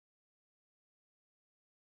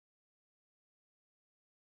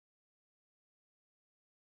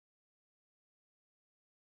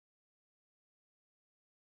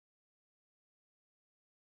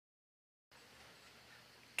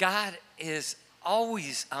God is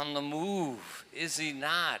always on the move, is he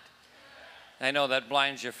not? I know that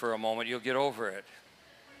blinds you for a moment. You'll get over it.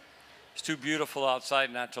 It's too beautiful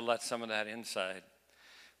outside not to let some of that inside.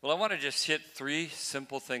 Well, I want to just hit 3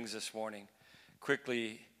 simple things this morning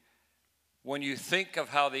quickly. When you think of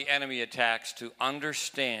how the enemy attacks, to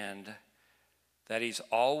understand that he's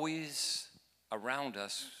always around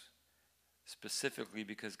us, specifically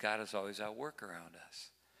because God is always at work around us.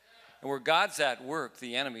 And where God's at work,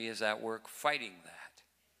 the enemy is at work fighting that.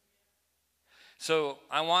 So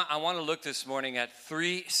I want to look this morning at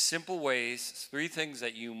 3 simple ways, 3 things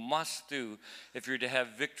that you must do if you're to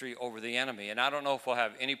have victory over the enemy. And I don't know if we'll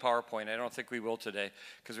have any PowerPoint. I don't think we will today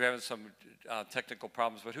because we're having some technical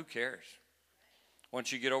problems, but who cares?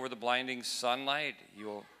 Once you get over the blinding sunlight,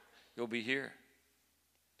 you'll be here.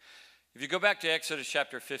 If you go back to Exodus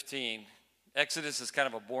chapter 15, Exodus is kind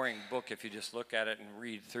of a boring book if you just look at it and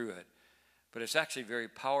read through it. But it's actually very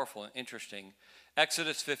powerful and interesting.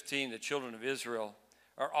 Exodus 15, the children of Israel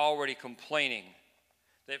are already complaining.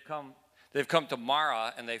 They've come to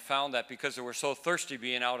Marah, and they found that because they were so thirsty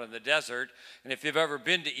being out in the desert, and if you've ever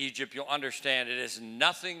been to Egypt, you'll understand it is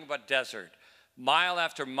nothing but desert. Mile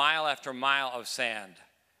after mile after mile of sand.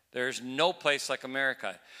 There's no place like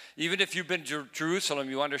America. Even if you've been to Jerusalem,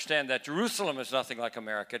 you understand that Jerusalem is nothing like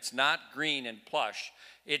America. It's not green and plush.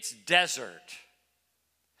 It's desert.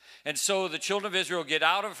 And so the children of Israel get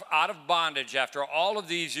out of bondage after all of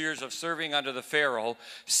these years of serving under the Pharaoh,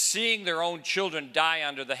 seeing their own children die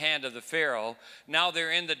under the hand of the Pharaoh. Now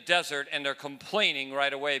they're in the desert and they're complaining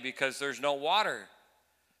right away because there's no water.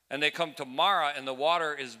 And they come to Marah and the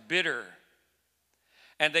water is bitter.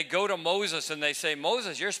 And they go to Moses and they say,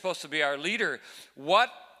 Moses, you're supposed to be our leader.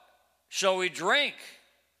 What shall we drink?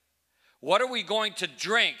 What are we going to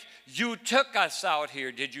drink? You took us out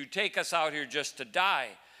here. Did you take us out here just to die?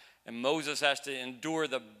 And Moses has to endure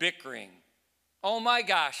the bickering. Oh my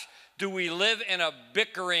gosh, do we live in a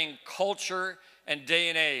bickering culture and day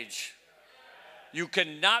and age? You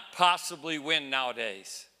cannot possibly win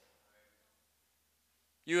nowadays.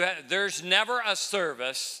 There's never a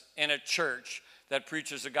service in a church that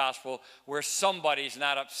preaches the gospel where somebody's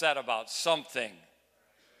not upset about something.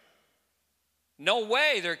 No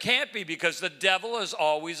way, there can't be, because the devil is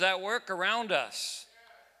always at work around us.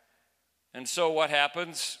 And so what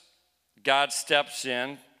happens? God steps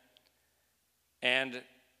in and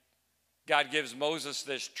God gives Moses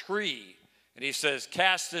this tree. And he says,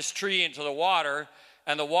 cast this tree into the water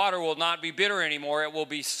and the water will not be bitter anymore. It will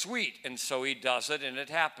be sweet. And so he does it and it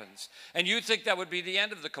happens. And you'd think that would be the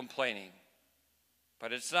end of the complaining.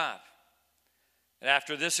 But it's not. And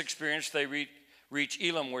after this experience, they reach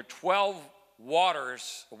Elim, where 12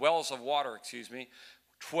 wells of water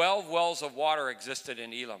existed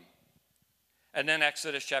in Elim. And then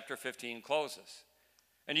Exodus chapter 15 closes.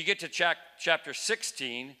 And you get to chapter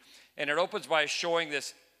 16, and it opens by showing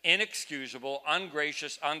this inexcusable,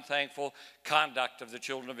 ungracious, unthankful conduct of the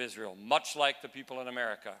children of Israel, much like the people in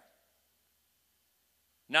America.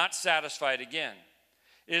 Not satisfied again.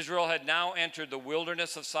 Israel had now entered the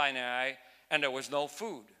wilderness of Sinai, and there was no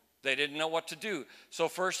food. They didn't know what to do. So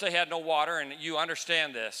first they had no water, and you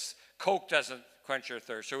understand this. Coke doesn't quench your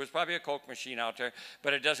thirst. There was probably a Coke machine out there,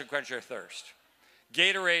 but it doesn't quench your thirst.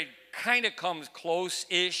 Gatorade kind of comes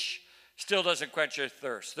close-ish, still doesn't quench your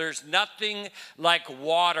thirst. There's nothing like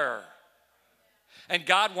water. And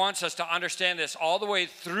God wants us to understand this all the way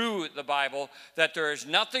through the Bible, that there is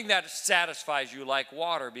nothing that satisfies you like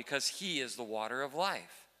water, because he is the water of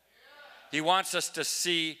life. He wants us to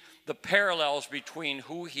see the parallels between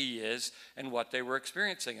who he is and what they were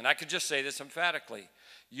experiencing. And I could just say this emphatically.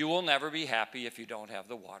 You will never be happy if you don't have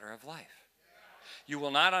the water of life. You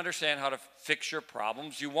will not understand how to fix your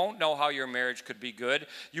problems. You won't know how your marriage could be good.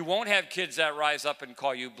 You won't have kids that rise up and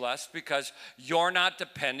call you blessed, because you're not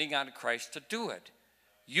depending on Christ to do it.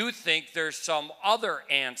 You think there's some other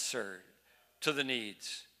answer to the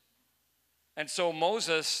needs. And so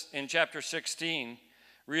Moses in chapter 16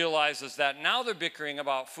 realizes that now they're bickering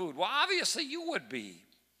about food. Well, obviously you would be.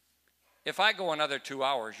 If I go another 2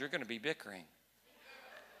 hours, you're going to be bickering.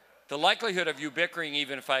 The likelihood of you bickering,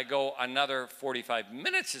 even if I go another 45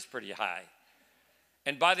 minutes, is pretty high.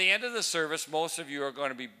 And by the end of the service, most of you are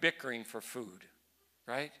going to be bickering for food,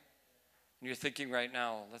 right? And you're thinking right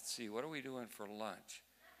now, let's see, what are we doing for lunch?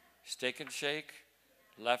 Steak and shake,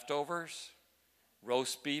 leftovers,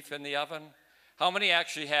 roast beef in the oven. How many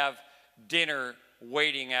actually have dinner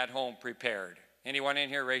waiting at home prepared? Anyone in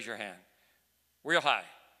here, raise your hand. Real high.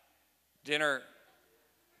 Dinner,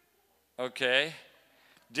 okay.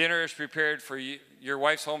 Dinner is prepared for you. Your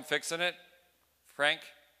wife's home fixing it? Frank?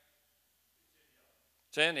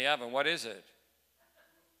 It's in the oven. What is it?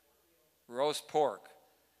 roast pork,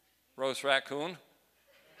 roast raccoon,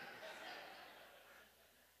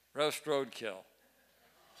 roast roadkill.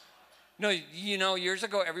 No, you know, years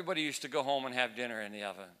ago, everybody used to go home and have dinner in the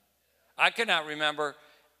oven. I cannot remember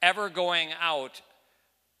ever going out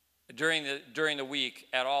during the week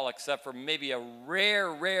at all, except for maybe a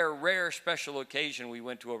rare special occasion we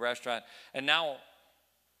went to a restaurant. And now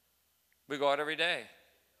we go out every day.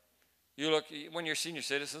 You look, when you're senior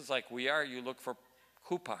citizens like we are, you look for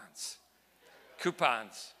coupons.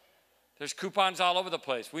 Coupons. There's coupons all over the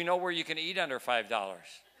place. We know where you can eat under $5.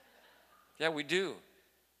 Yeah, we do.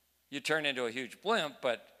 You turn into a huge blimp,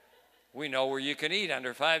 but we know where you can eat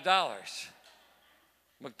under $5.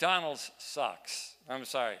 McDonald's sucks. I'm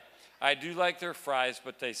sorry. I do like their fries,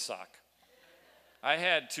 but they suck. I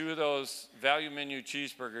had 2 of those value menu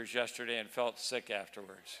cheeseburgers yesterday and felt sick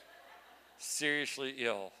afterwards. Seriously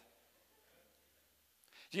ill.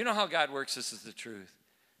 Do you know how God works? This is the truth.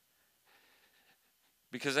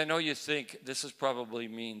 Because I know you think this is probably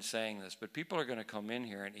mean saying this, but people are going to come in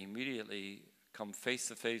here and immediately come face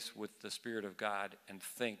to face with the Spirit of God and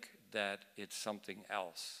think that it's something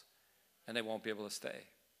else. And they won't be able to stay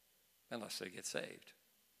unless they get saved.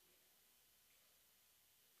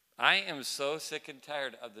 I am so sick and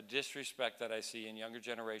tired of the disrespect that I see in younger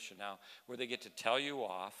generation now, where they get to tell you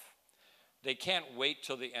off. They can't wait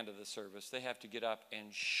till the end of the service. They have to get up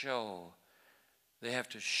and show. They have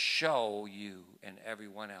to show you and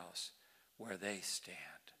everyone else where they stand.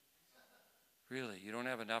 Really, you don't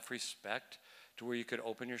have enough respect to where you could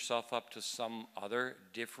open yourself up to some other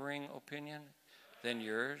differing opinion than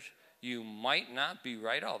yours? You might not be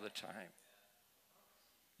right all the time.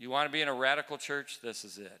 You want to be in a radical church? This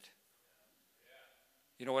is it.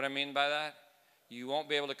 You know what I mean by that? You won't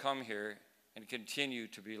be able to come here and continue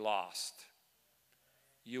to be lost.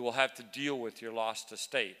 You will have to deal with your lost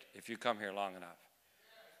estate if you come here long enough.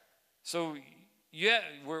 So, yeah,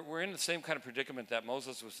 we're in the same kind of predicament that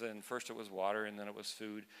Moses was in. First it was water, and then it was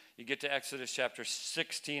food. You get to Exodus chapter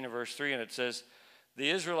 16 and verse 3, and it says, the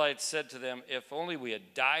Israelites said to them, if only we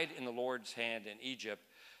had died in the Lord's hand in Egypt.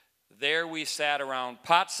 There we sat around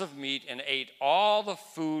pots of meat and ate all the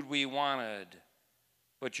food we wanted.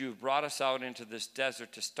 But you've brought us out into this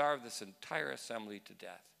desert to starve this entire assembly to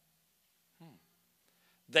death.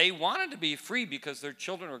 They wanted to be free because their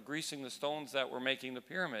children were greasing the stones that were making the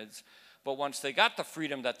pyramids. But once they got the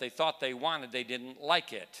freedom that they thought they wanted, they didn't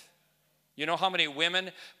like it. You know how many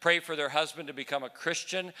women pray for their husband to become a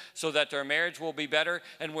Christian so that their marriage will be better?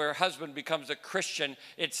 And where a husband becomes a Christian,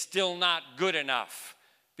 it's still not good enough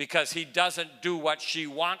because he doesn't do what she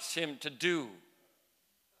wants him to do.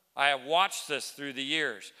 I have watched this through the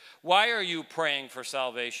years. Why are you praying for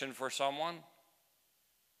salvation for someone?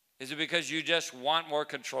 Is it because you just want more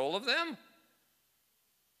control of them?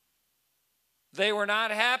 They were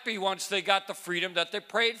not happy once they got the freedom that they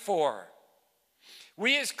prayed for.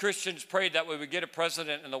 We as Christians prayed that we would get a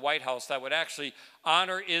president in the White House that would actually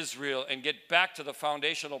honor Israel and get back to the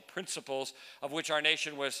foundational principles of which our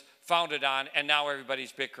nation was founded on, and now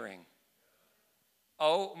everybody's bickering.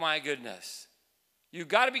 Oh my goodness. You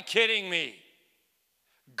got to be kidding me.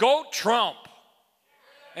 Go Trump.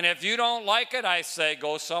 And if you don't like it, I say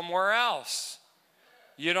go somewhere else.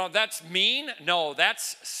 You know, that's mean? No,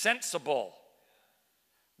 that's sensible.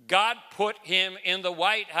 God put him in the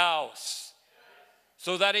White House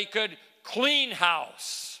so that he could clean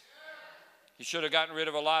house. He should have gotten rid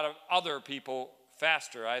of a lot of other people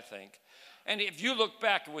faster, I think. And if you look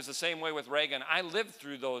back, it was the same way with Reagan. I lived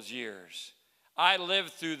through those years. I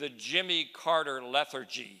lived through the Jimmy Carter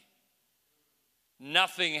lethargy.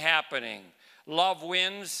 Nothing happening. Love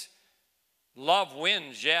wins. Love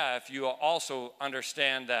wins, yeah, if you also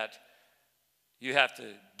understand that you have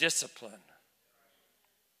to discipline.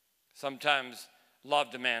 Sometimes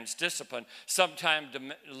love demands discipline. Sometimes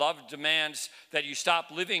love demands that you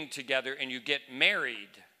stop living together and you get married.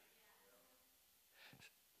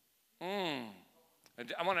 I'm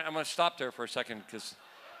going to stop there for a second because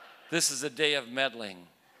this is a day of meddling.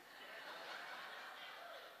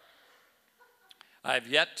 I've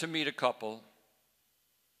yet to meet a couple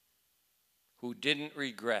who didn't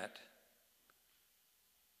regret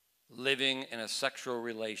living in a sexual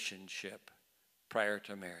relationship prior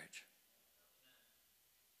to marriage.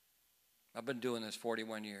 I've been doing this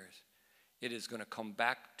 41 years. It is going to come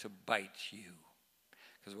back to bite you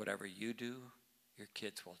because whatever you do, your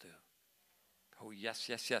kids will do. Oh, yes,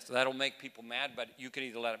 yes, yes. That'll make people mad, but you can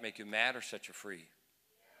either let it make you mad or set you free.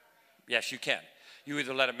 Yes, you can. You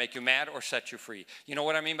either let it make you mad or set you free. You know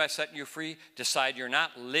what I mean by setting you free? Decide you're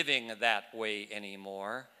not living that way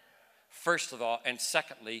anymore, first of all. And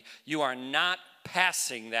secondly, you are not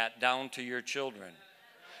passing that down to your children.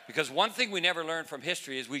 Because one thing we never learned from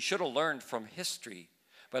history is we should have learned from history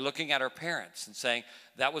by looking at our parents and saying,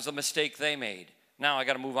 that was a mistake they made. Now I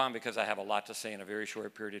got to move on because I have a lot to say in a very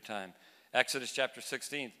short period of time. Exodus chapter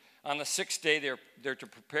 16. On the 6th day, they're to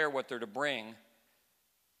prepare what they're to bring,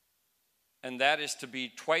 and that is to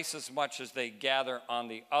be twice as much as they gather on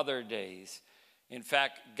the other days. In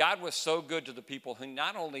fact, God was so good to the people who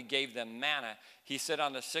not only gave them manna, he said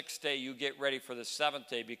on the 6th day, you get ready for the 7th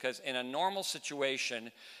day, because in a normal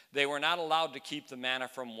situation, they were not allowed to keep the manna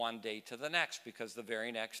from one day to the next, because the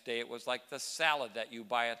very next day it was like the salad that you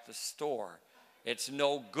buy at the store. It's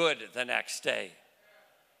no good the next day.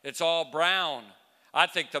 It's all brown. I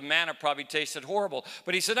think the manna probably tasted horrible.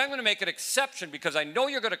 But he said, I'm going to make an exception because I know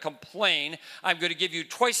you're going to complain. I'm going to give you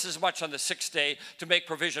twice as much on the 6th day to make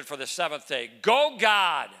provision for the 7th day. Go,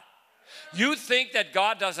 God. You think that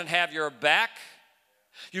God doesn't have your back?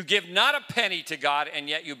 You give not a penny to God, and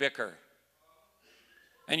yet you bicker.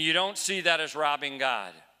 And you don't see that as robbing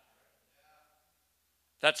God.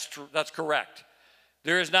 That's true. That's correct.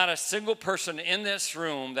 There is not a single person in this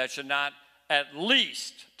room that should not at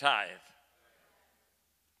least tithe.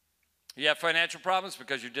 You have financial problems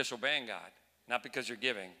because you're disobeying God, not because you're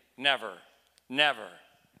giving. Never, never.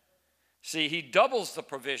 See, he doubles the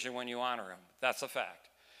provision when you honor him. That's a fact.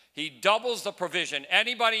 He doubles the provision.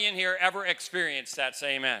 Anybody in here ever experienced that?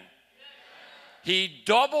 Say amen. He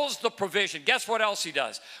doubles the provision. Guess what else he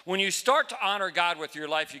does? When you start to honor God with your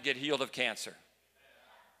life, you get healed of cancer.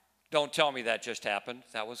 Don't tell me that just happened.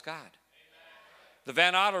 That was God. The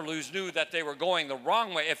Van Otterloos knew that they were going the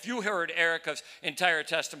wrong way. If you heard Erica's entire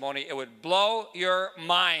testimony, it would blow your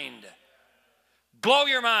mind. Blow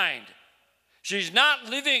your mind. She's not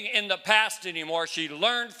living in the past anymore. She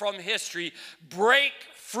learned from history. Break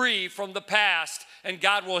free from the past, and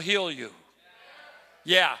God will heal you.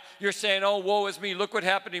 Yeah, you're saying, oh, woe is me. Look what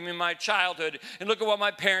happened to me in my childhood, and look at what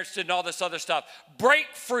my parents did and all this other stuff. Break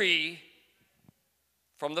free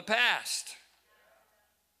from the past.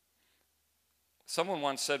 Someone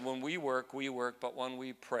once said, when we work, but when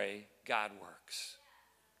we pray, God works.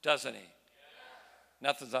 Doesn't he?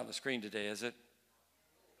 Nothing's on the screen today, is it?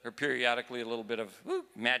 Or periodically a little bit of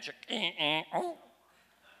magic.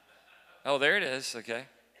 Oh, there it is. Okay.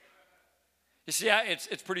 You see,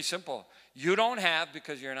 it's pretty simple. You don't have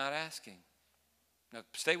because you're not asking. Now,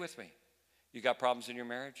 stay with me. You got problems in your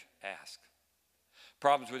marriage? Ask.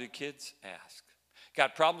 Problems with your kids? Ask.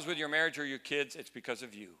 Got problems with your marriage or your kids? It's because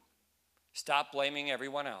of you. Stop blaming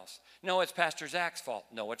everyone else. No, it's Pastor Zach's fault.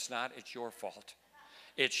 No, it's not. It's your fault.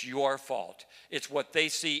 It's your fault. It's what they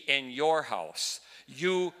see in your house.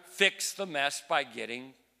 You fix the mess by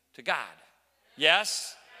getting to God.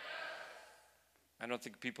 Yes? I don't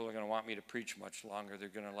think people are going to want me to preach much longer. They're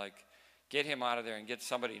going to get him out of there and get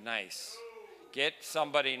somebody nice. Get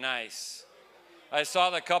somebody nice. I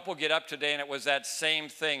saw the couple get up today, and it was that same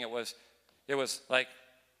thing. It was like,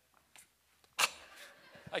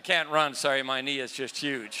 I can't run, sorry, my knee is just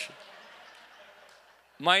huge.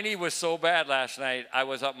 My knee was so bad last night, I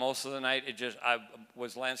was up most of the night. I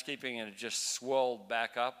was landscaping and it just swelled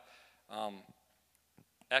back up.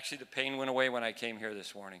 Actually, the pain went away when I came here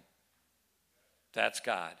this morning. That's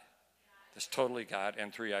God. That's totally God,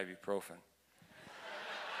 and 3 ibuprofen.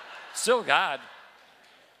 Still God.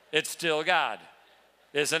 It's still God,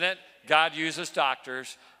 isn't it? God uses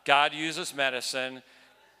doctors. God uses medicine.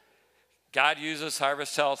 God uses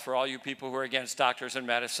Harvest Health for all you people who are against doctors and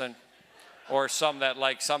medicine, or some that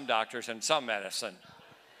like some doctors and some medicine.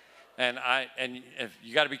 And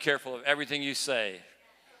you got to be careful of everything you say,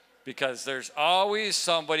 because there's always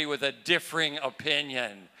somebody with a differing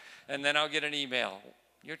opinion. And then I'll get an email.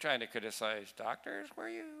 You're trying to criticize doctors, were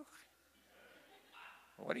you?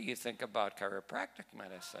 What do you think about chiropractic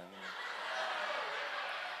medicine?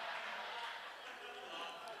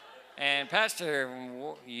 And Pastor,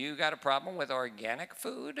 you got a problem with organic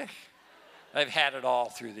food? I've had it all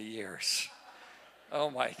through the years. Oh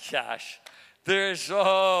my gosh.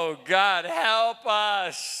 Oh God, help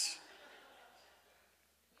us.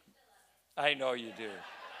 I know you do.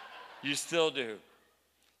 You still do.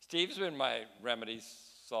 Steve's been my remedy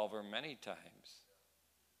solver many times.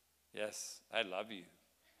 Yes, I love you,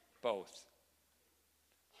 both.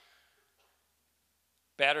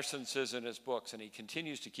 Batterson says in his books, and he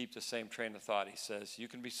continues to keep the same train of thought, he says, you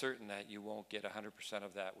can be certain that you won't get 100%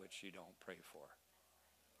 of that which you don't pray for.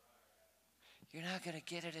 You're not going to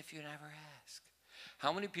get it if you never ask.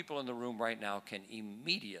 How many people in the room right now can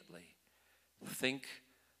immediately think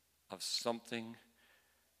of something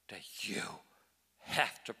that you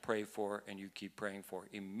have to pray for and you keep praying for?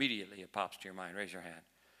 Immediately it pops to your mind. Raise your hand.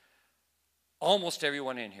 Almost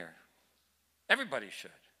everyone in here. Everybody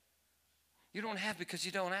should. You don't have because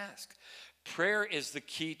you don't ask. Prayer is the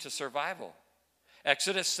key to survival.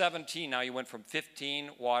 Exodus 17, now you went from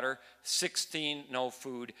 15, water, 16, no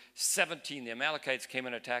food, 17, the Amalekites came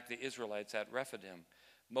and attacked the Israelites at Rephidim.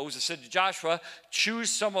 Moses said to Joshua,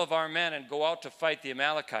 choose some of our men and go out to fight the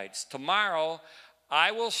Amalekites. Tomorrow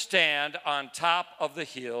I will stand on top of the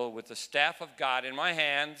hill with the staff of God in my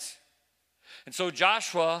hands. And so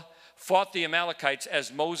Joshua fought the Amalekites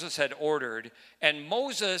as Moses had ordered, and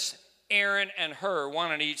Moses, Aaron, and Hur,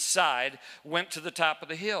 one on each side, went to the top of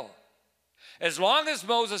the hill. As long as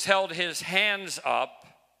Moses held his hands up,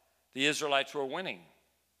 the Israelites were winning.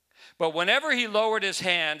 But whenever he lowered his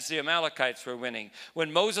hands, the Amalekites were winning.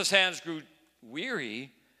 When Moses' hands grew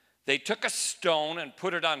weary, they took a stone and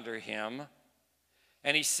put it under him,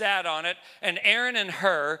 and he sat on it, and Aaron and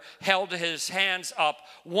Hur held his hands up,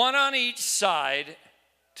 one on each side,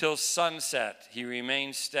 till sunset. He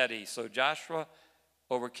remained steady. So Joshua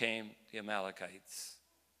overcame the Amalekites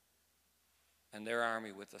and their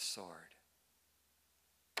army with a sword.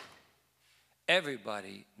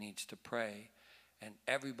 Everybody needs to pray, and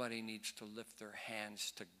everybody needs to lift their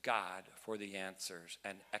hands to God for the answers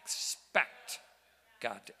and expect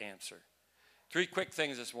God to answer. 3 quick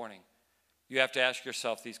things this morning. You have to ask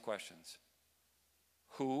yourself these questions.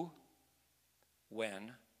 Who,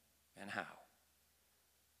 when, and how?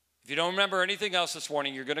 If you don't remember anything else this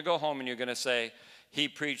morning, you're going to go home and you're going to say, he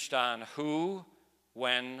preached on who,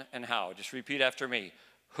 when, and how. Just repeat after me.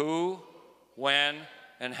 Who, when,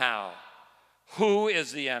 and how. Who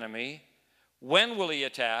is the enemy? When will he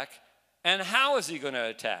attack? And how is he going to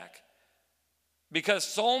attack? Because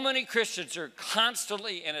so many Christians are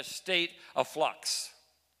constantly in a state of flux.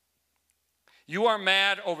 You are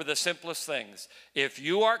mad over the simplest things. If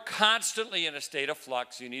you are constantly in a state of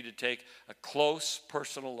flux, you need to take a close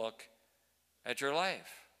personal look at your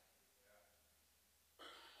life.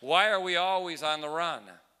 Why are we always on the run?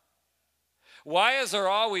 Why is there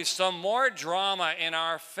always some more drama in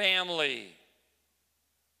our family?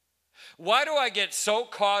 Why do I get so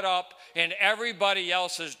caught up in everybody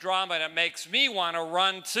else's drama and it makes me want to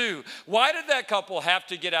run too? Why did that couple have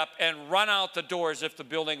to get up and run out the door as if the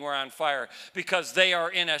building were on fire? Because they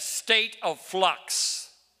are in a state of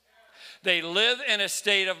flux. They live in a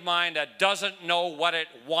state of mind that doesn't know what it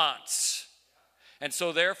wants. And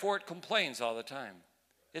so therefore it complains all the time.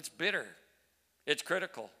 It's bitter. It's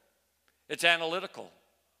critical. It's analytical.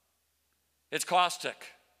 It's caustic.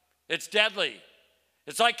 It's deadly.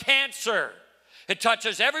 It's like cancer. It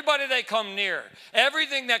touches everybody they come near.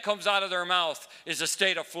 Everything that comes out of their mouth is a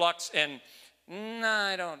state of flux, and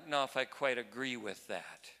I don't know if I quite agree with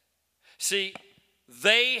that. See,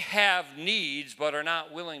 they have needs but are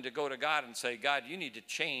not willing to go to God and say, God, you need to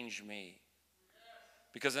change me.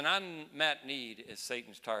 Because an unmet need is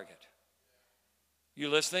Satan's target. You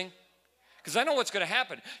listening? Because I know what's going to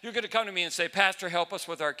happen. You're going to come to me and say, Pastor, help us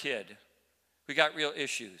with our kid. We got real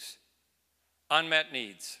issues. Unmet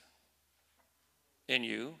needs in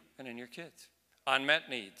you and in your kids. Unmet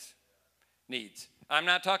needs. Needs. I'm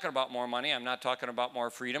not talking about more money. I'm not talking about more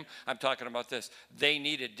freedom. I'm talking about this. They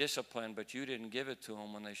needed discipline, but you didn't give it to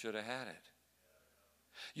them when they should have had it.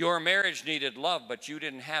 Your marriage needed love, but you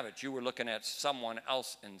didn't have it. You were looking at someone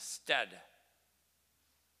else instead.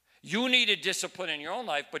 You needed discipline in your own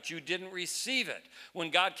life, but you didn't receive it.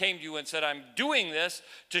 When God came to you and said, I'm doing this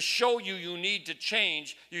to show you you need to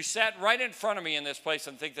change, you sat right in front of me in this place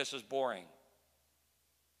and think this is boring.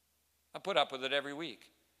 I put up with it every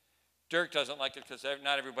week. Dirk doesn't like it because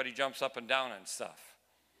not everybody jumps up and down and stuff.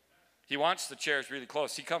 He wants the chairs really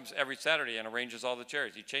close. He comes every Saturday and arranges all the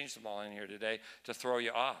chairs. He changed them all in here today to throw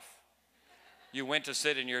you off. You went to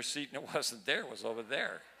sit in your seat and it wasn't there, it was over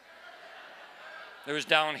there. It was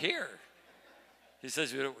down here. He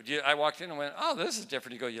says, I walked in and went, oh, this is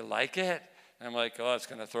different. You go, you like it? And I'm like, oh, it's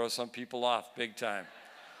going to throw some people off big time.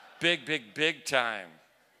 Big time.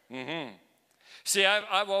 Mm-hmm. See,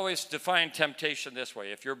 I've always defined temptation this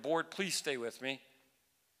way. If you're bored, please stay with me.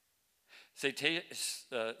 Temptation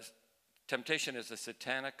is a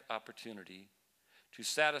satanic opportunity to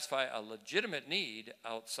satisfy a legitimate need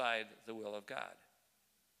outside the will of God.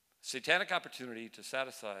 Satanic opportunity to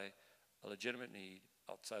satisfy a legitimate need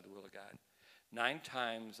outside the will of God. 9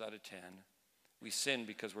 times out of 10, we sin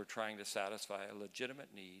because we're trying to satisfy a legitimate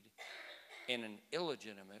need in an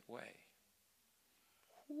illegitimate way.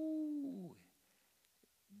 Ooh.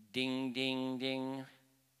 Ding, ding, ding.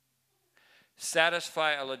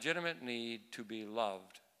 Satisfy a legitimate need to be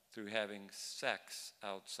loved through having sex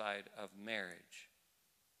outside of marriage.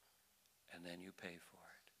 And then you pay for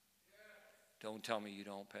it. Don't tell me you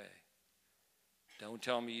don't pay. Don't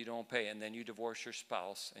tell me you don't pay. And then you divorce your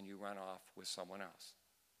spouse and you run off with someone else.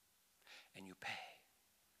 and you pay.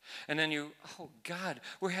 And then oh God,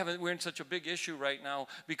 we're in such a big issue right now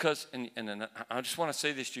because, and then I just want to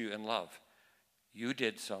say this to you in love. You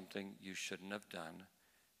did something you shouldn't have done,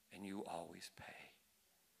 and you always pay.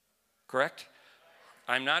 Correct?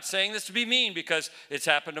 I'm not saying this to be mean because it's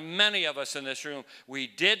happened to many of us in this room. We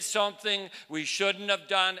did something we shouldn't have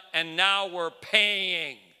done, and now we're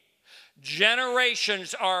paying.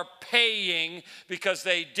 Generations are paying because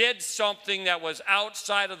they did something that was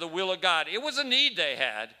outside of the will of God. It was a need they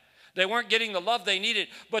had. They weren't getting the love they needed,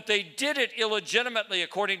 but they did it illegitimately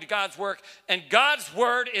according to God's work, and God's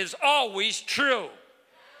word is always true,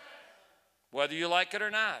 whether you like it or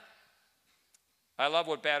not. I love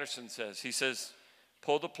what Batterson says. He says,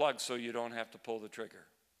 pull the plug so you don't have to pull the trigger.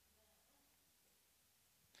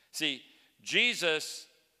 See, Jesus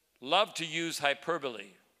loved to use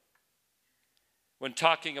hyperbole when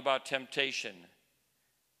talking about temptation.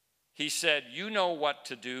 He said, you know what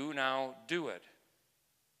to do, now do it.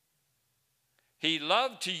 He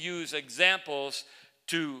loved to use examples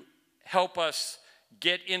to help us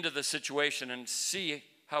get into the situation and see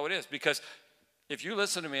how it is. Because if you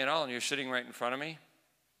listen to me at all and you're sitting right in front of me,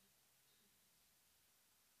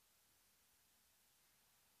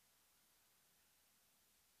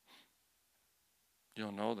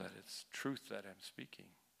 you'll know that it's truth that I'm speaking.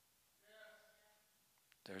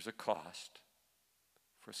 There's a cost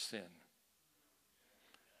for sin.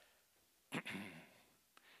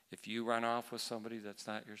 If you run off with somebody that's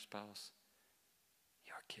not your spouse,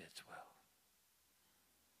 your kids will.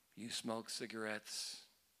 You smoke cigarettes,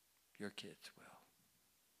 your kids will.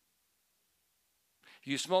 If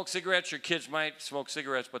you smoke cigarettes, your kids might smoke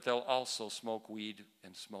cigarettes, but they'll also smoke weed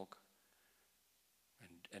and smoke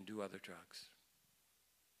and do other drugs.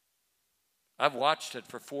 I've watched it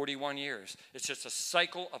for 41 years. It's just a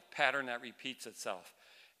cycle of pattern that repeats itself.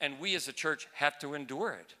 And we as a church have to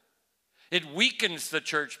endure it. It weakens the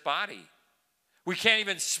church body. We can't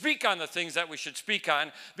even speak on the things that we should speak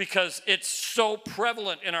on because it's so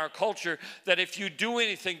prevalent in our culture that if you do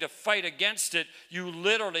anything to fight against it, you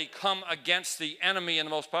literally come against the enemy in the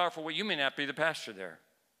most powerful way. You may not be the pastor there.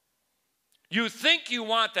 You think you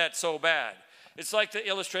want that so bad. It's like the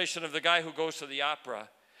illustration of the guy who goes to the opera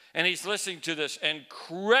and he's listening to this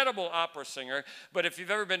incredible opera singer. But if you've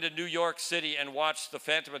ever been to New York City and watched the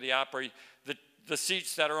Phantom of the Opera, the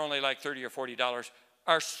seats that are only like $30 or $40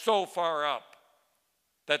 are so far up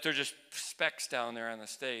that they're just specks down there on the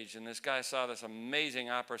stage. And this guy saw this amazing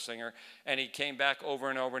opera singer, and he came back over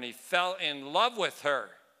and over, and he fell in love with her.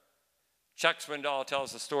 Chuck Swindoll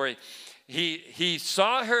tells the story. He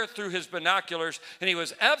saw her through his binoculars, and he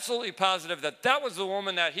was absolutely positive that that was the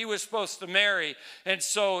woman that he was supposed to marry. And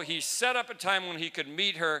so he set up a time when he could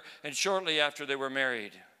meet her, and shortly after they were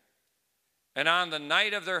married. And on the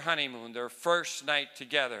night of their honeymoon, their first night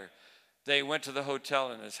together, they went to the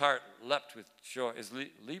hotel, and his heart leapt with joy.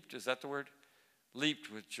 Leaped, is that the word?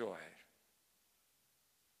 Leaped with joy.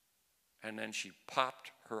 And then she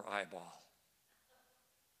popped her eyeball.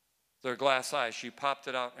 Their glass eye, she popped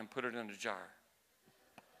it out and put it in a jar.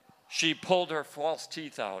 She pulled her false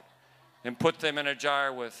teeth out and put them in a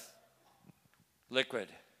jar with liquid.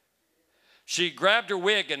 She grabbed her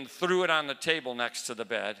wig and threw it on the table next to the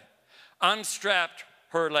bed, unstrapped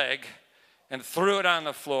her leg and threw it on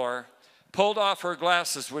the floor, pulled off her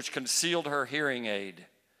glasses, which concealed her hearing aid.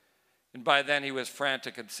 And by then he was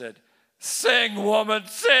frantic and said, "Sing, woman,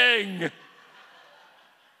 sing!"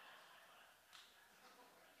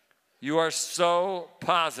 You are so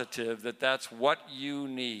positive that that's what you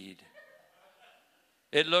need.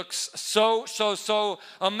 It looks so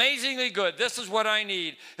amazingly good. This is what I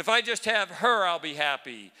need. If I just have her, I'll be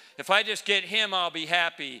happy. If I just get him, I'll be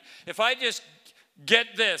happy. If I just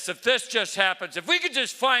get this, if this just happens, if we could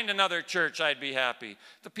just find another church, I'd be happy.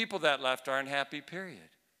 The people that left aren't happy, period.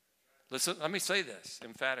 Listen, let me say this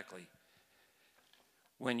emphatically.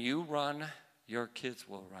 When you run, your kids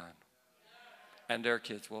will run. And their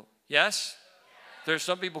kids will. Yes? There's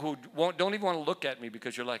some people who don't even want to look at me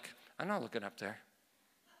because you're like, I'm not looking up there.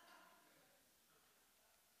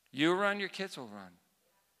 You run, your kids will run.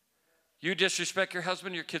 You disrespect your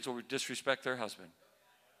husband, your kids will disrespect their husband.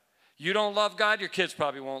 You don't love God, your kids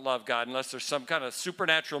probably won't love God unless there's some kind of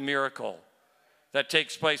supernatural miracle that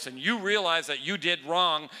takes place and you realize that you did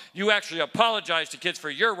wrong. You actually apologize to kids for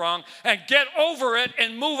your wrong and get over it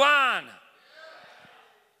and move on.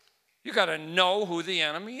 You got to know who the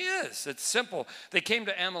enemy is. It's simple. They came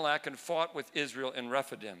to Amalek and fought with Israel in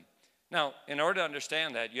Rephidim. Now, in order to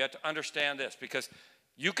understand that, you have to understand this because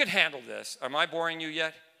you could handle this. Am I boring you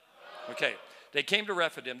yet? Okay. They came to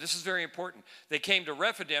Rephidim. This is very important. They came to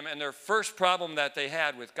Rephidim, and their first problem that they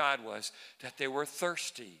had with God was that they were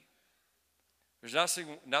thirsty. There's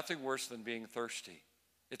nothing worse than being thirsty.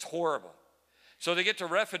 It's horrible. So they get to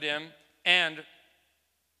Rephidim, and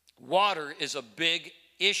water is a big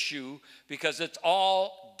issue because it's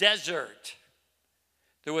all desert.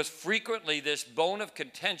 There was frequently this bone of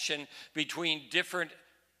contention between different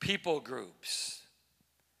people groups.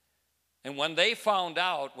 And when they found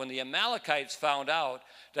out, when the Amalekites found out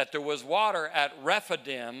that there was water at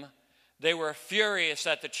Rephidim, they were furious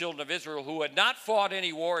at the children of Israel who had not fought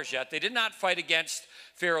any wars yet. They did not fight against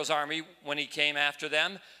Pharaoh's army when he came after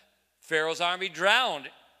them. Pharaoh's army drowned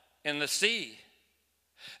in the sea.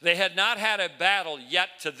 They had not had a battle yet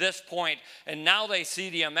to this point, and now they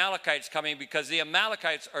see the Amalekites coming because the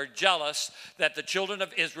Amalekites are jealous that the children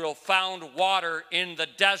of Israel found water in the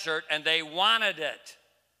desert and they wanted it.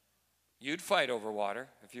 You'd fight over water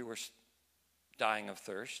if you were dying of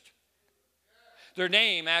thirst. Their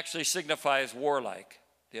name actually signifies warlike.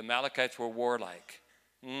 The Amalekites were warlike.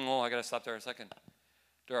 I got to stop there a second.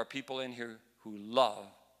 There are people in here who love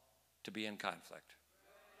to be in conflict.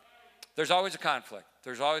 There's always a conflict.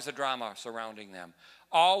 There's always a drama surrounding them.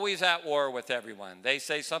 Always at war with everyone. They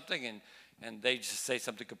say something and they just say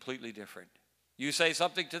something completely different. You say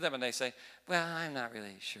something to them and they say, well, I'm not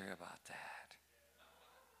really sure about that.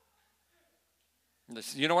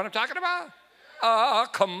 You know what I'm talking about? Oh,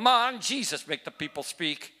 come on, Jesus, make the people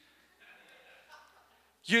speak.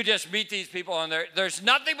 You just meet these people and there's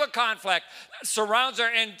nothing but conflict that surrounds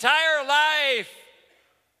their entire life.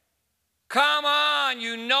 Come on,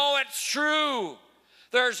 you know it's true.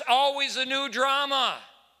 There's always a new drama.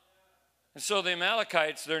 And so the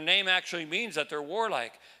Amalekites, their name actually means that they're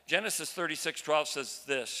warlike. Genesis 36:12 says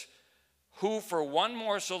this, who for one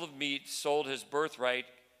morsel of meat sold his birthright,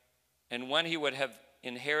 and when he would have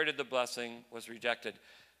inherited the blessing was rejected.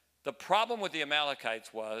 The problem with the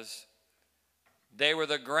Amalekites was they were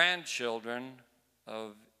the grandchildren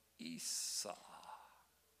of Esau.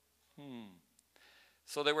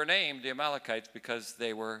 So they were named the Amalekites because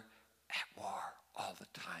they were at war all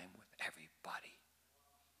the time with everybody.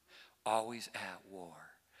 Always at war.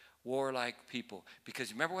 Warlike people.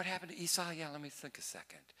 Because remember what happened to Esau? Yeah, let me think a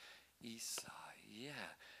second. Esau, yeah.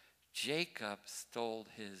 Jacob stole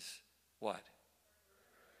his what?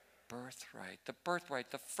 Birthright. The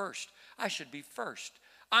birthright, the first. I should be first.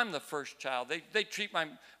 I'm the first child. They treat my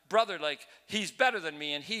brother like he's better than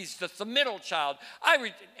me and he's just the middle child.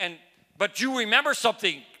 But you remember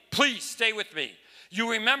something. Please stay with me.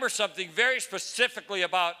 You remember something very specifically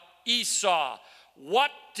about Esau.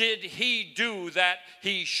 What did he do that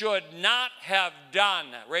he should not have done?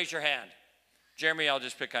 Raise your hand. Jeremy, I'll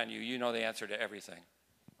just pick on you. You know the answer to everything.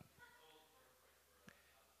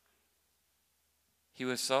 He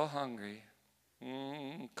was so hungry.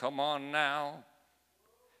 Come on now.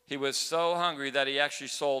 He was so hungry that he actually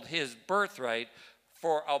sold his birthright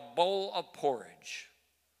for a bowl of porridge.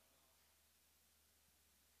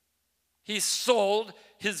 He sold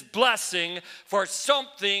his blessing for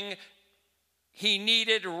something he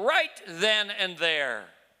needed right then and there.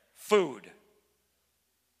 Food.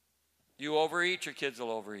 You overeat, your kids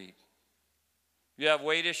will overeat. You have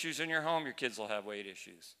weight issues in your home, your kids will have weight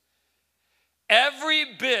issues. Every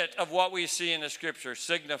bit of what we see in the scripture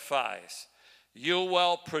signifies you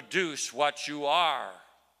will produce what you are.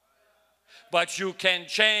 But you can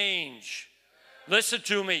change. Listen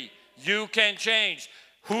to me. You can change.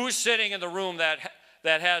 Who's sitting in the room that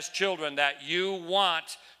has children that you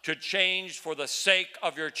want to change for the sake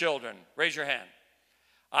of your children? Raise your hand.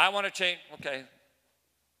 I want to change. Okay.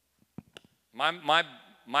 My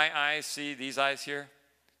eyes see, these eyes here,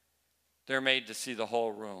 they're made to see the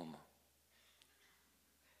whole room.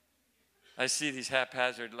 I see these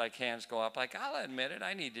haphazard hands go up I'll admit it,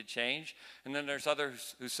 I need to change. And then there's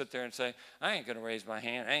others who sit there and say, I ain't going to raise my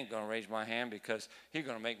hand. I ain't going to raise my hand because he's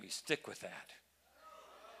going to make me stick with that.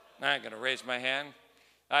 I ain't going to raise my hand.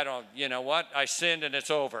 You know what? I sinned and it's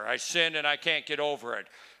over. I sinned and I can't get over it.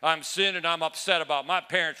 I'm sinned and I'm upset about it. My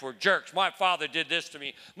parents were jerks. My father did this to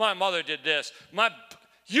me. My mother did this.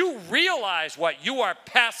 You realize what you are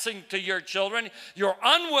passing to your children. Your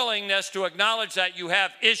unwillingness to acknowledge that you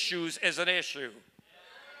have issues is an issue.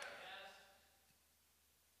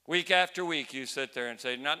 Week after week, you sit there and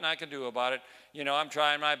say, nothing I can do about it. I'm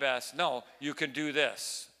trying my best. No, you can do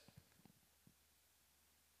this.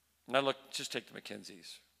 Now look, just take the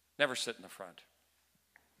McKenzies. Never sit in the front.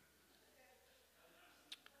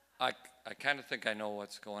 I kind of think I know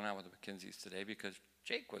what's going on with the McKenzies today because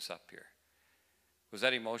Jake was up here. Was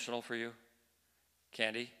that emotional for you?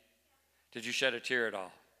 Candy? Did you shed a tear at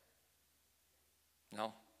all?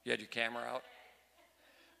 No? You had your camera out?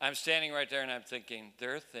 I'm standing right there and I'm thinking,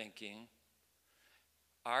 they're thinking,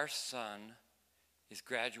 our son is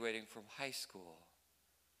graduating from high school.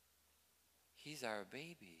 He's our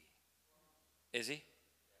baby. Is he?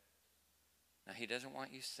 Now, he doesn't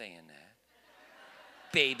want you saying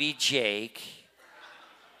that. Baby Jake.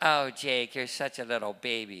 Oh, Jake, you're such a little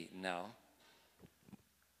baby. No.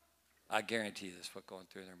 I guarantee you this is what's going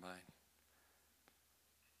through their mind.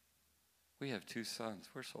 We have 2 sons.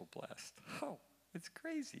 We're so blessed. Oh, it's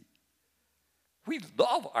crazy. We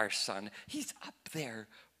love our son. He's up there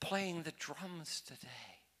playing the drums today.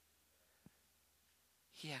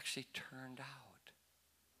 He actually turned out.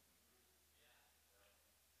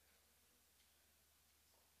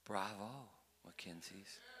 Bravo,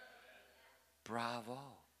 Mackenzie's. Bravo.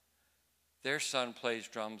 Their son plays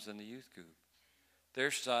drums in the youth group. Their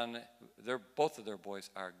son, both of their boys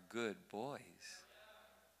are good boys.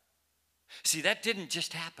 See, that didn't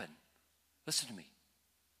just happen. Listen to me.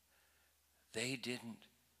 They didn't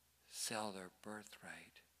sell their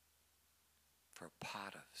birthright for a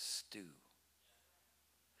pot of stew.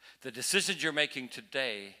 The decisions you're making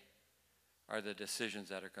today are the decisions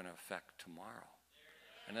that are going to affect tomorrow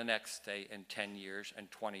and the next day and 10 years and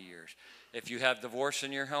 20 years. If you have divorce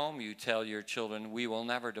in your home, you tell your children, we will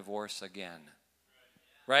never divorce again.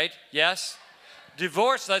 Right? Yes?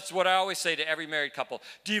 Divorce, that's what I always say to every married couple.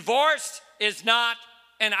 Divorce is not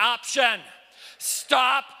an option.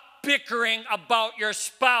 Stop bickering about your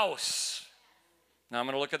spouse. Now I'm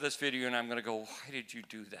going to look at this video and I'm going to go, why did you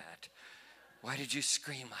do that? Why did you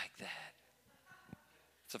scream like that?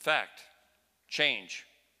 It's a fact. Change.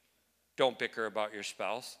 Don't bicker about your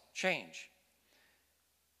spouse. Change.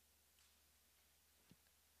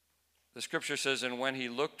 The scripture says, and when he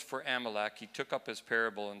looked for Amalek, he took up his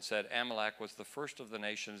parable and said, Amalek was the first of the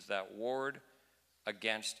nations that warred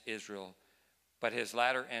against Israel, but his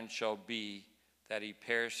latter end shall be that he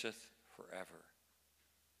perisheth forever.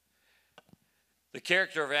 The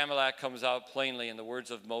character of Amalek comes out plainly in the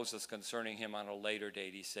words of Moses concerning him on a later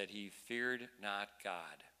date. He said, he feared not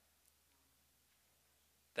God.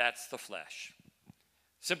 That's the flesh.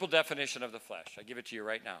 Simple definition of the flesh. I give it to you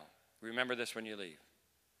right now. Remember this when you leave.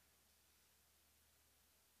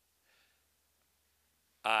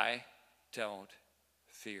 I don't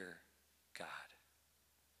fear God.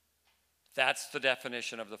 That's the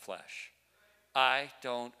definition of the flesh. I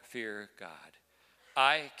don't fear God.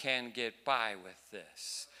 I can get by with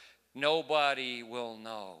this. Nobody will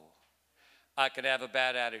know. I can have a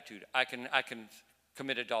bad attitude. I can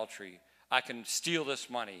commit adultery. I can steal this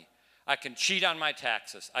money. I can cheat on my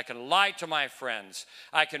taxes. I can lie to my friends.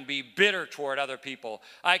 I can be bitter toward other people.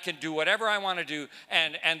 I can do whatever I want to do,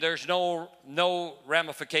 and there's no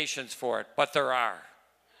ramifications for it, but there are.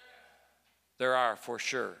 There are, for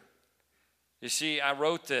sure. You see, I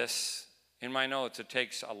wrote this in my notes. It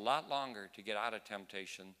takes a lot longer to get out of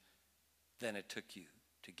temptation than it took you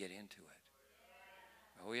to get into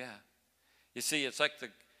it. Oh, yeah. You see, it's like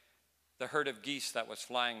the herd of geese that was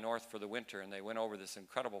flying north for the winter, and they went over this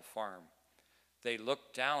incredible farm. They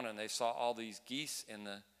looked down and they saw all these geese in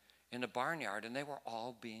the barnyard, and they were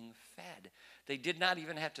all being fed. They did not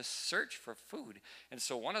even have to search for food. And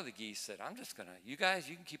so one of the geese said, I'm just going to, you guys,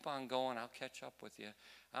 you can keep on going. I'll catch up with you.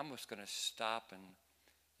 I'm just going to stop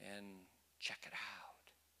and check it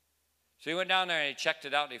out. So he went down there and he checked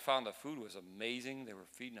it out, and he found the food was amazing. They were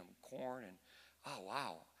feeding them corn, and oh,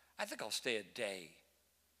 wow, I think I'll stay a day.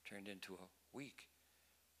 Turned into a week,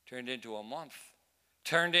 turned into a month,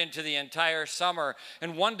 turned into the entire summer.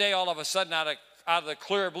 And one day, all of a sudden, out of the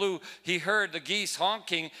clear blue, he heard the geese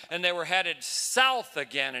honking, and they were headed south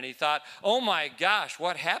again. And he thought, oh my gosh,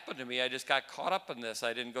 what happened to me? I just got caught up in this.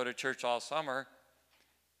 I didn't go to church all summer.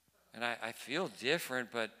 And I feel different,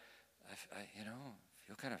 but I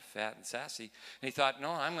feel kind of fat and sassy. And he thought, no,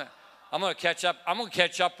 I'm going to catch up. I'm going to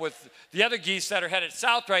catch up with the other geese that are headed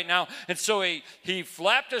south right now. And so he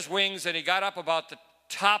flapped his wings, and he got up about the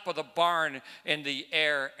top of the barn in the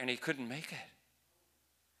air, and he couldn't make it.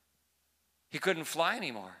 He couldn't fly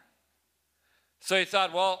anymore. So he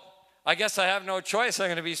thought, well, I guess I have no choice. I'm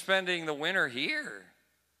going to be spending the winter here.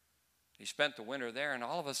 He spent the winter there, and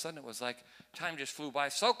all of a sudden it was like time just flew by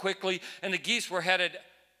so quickly, and the geese were headed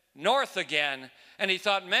north again, and he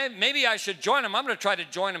thought, maybe I should join him. I'm going to try to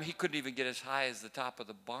join him. He couldn't even get as high as the top of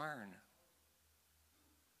the barn.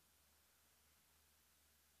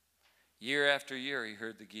 Year after year, he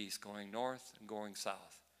heard the geese going north and going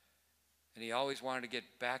south, and he always wanted to get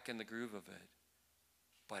back in the groove of it,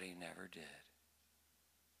 but he never did.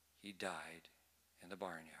 He died in the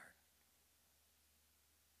barnyard.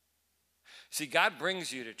 See, God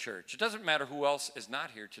brings you to church. It doesn't matter who else is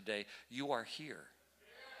not here today. You are here.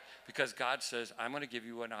 Because God says, I'm going to give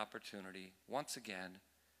you an opportunity once again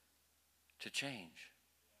to change.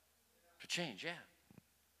 To change, yeah.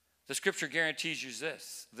 The scripture guarantees you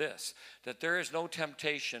this, that there is no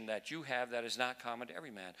temptation that you have that is not common to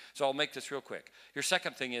every man. So I'll make this real quick. Your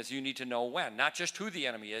second thing is you need to know when, not just who the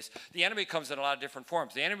enemy is. The enemy comes in a lot of different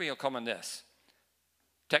forms. The enemy will come in this.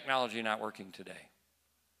 Technology not working today.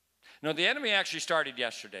 No, the enemy actually started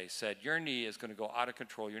yesterday, said your knee is going to go out of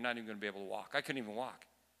control. You're not even going to be able to walk. I couldn't even walk.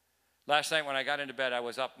 Last night when I got into bed, I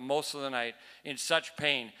was up most of the night in such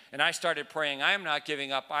pain. And I started praying, I am not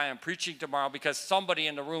giving up. I am preaching tomorrow because somebody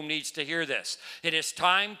in the room needs to hear this. It is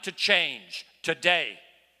time to change today.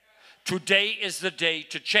 Today is the day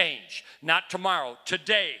to change, not tomorrow.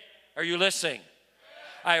 Today. Are you listening?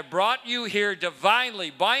 I have brought you here divinely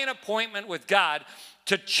by an appointment with God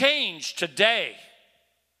to change today.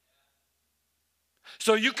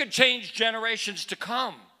 So you can change generations to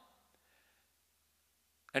come.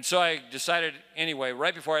 And so I decided anyway,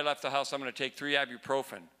 right before I left the house, I'm going to take 3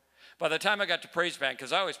 ibuprofen. By the time I got to praise band,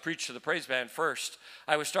 because I always preach to the praise band first,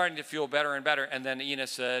 I was starting to feel better and better. And then Ina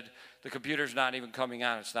said, the computer's not even coming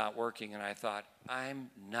on, it's not working. And I thought, I'm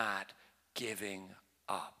not giving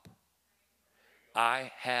up.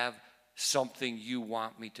 I have something you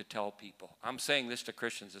want me to tell people. I'm saying this to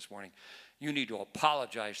Christians this morning. You need to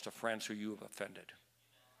apologize to friends who you have offended.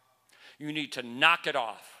 You need to knock it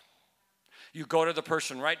off. You go to the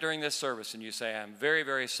person right during this service and you say, I'm very,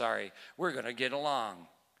 very sorry. We're going to get along.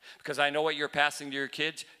 Because I know what you're passing to your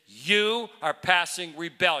kids. You are passing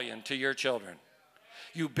rebellion to your children.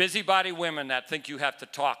 You busybody women that think you have to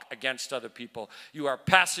talk against other people, you are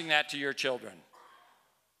passing that to your children.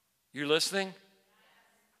 You listening?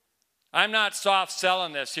 I'm not soft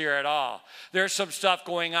selling this here at all. There's some stuff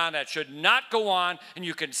going on that should not go on, and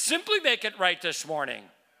you can simply make it right this morning.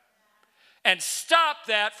 And stop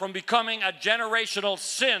that from becoming a generational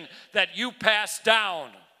sin that you pass down.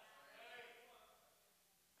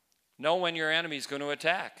 Know when your enemy is going to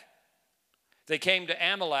attack. They came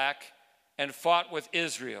to Amalek and fought with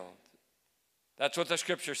Israel. That's what the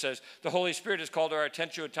scripture says. The Holy Spirit has called our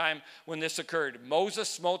attention to a time when this occurred. Moses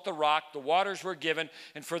smote the rock, the waters were given,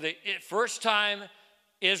 and for the first time,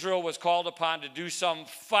 Israel was called upon to do some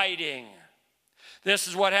fighting. This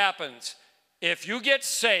is what happens. If you get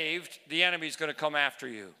saved, the enemy's going to come after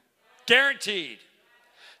you. Guaranteed.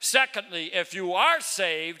 Secondly, if you are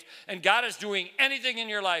saved and God is doing anything in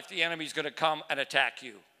your life, the enemy's going to come and attack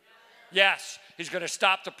you. Yes, he's going to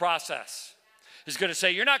stop the process. He's going to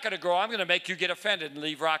say, you're not going to grow. I'm going to make you get offended and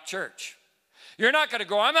leave Rock Church. You're not going to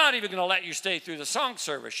grow. I'm not even going to let you stay through the song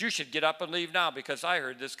service. You should get up and leave now because I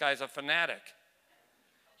heard this guy's a fanatic.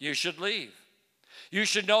 You should leave. You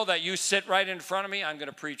should know that you sit right in front of me, I'm going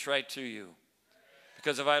to preach right to you.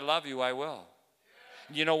 Because if I love you, I will.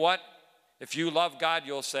 You know what? If you love God,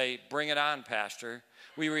 you'll say, bring it on, Pastor.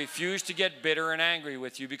 We refuse to get bitter and angry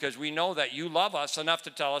with you because we know that you love us enough to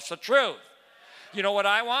tell us the truth. You know what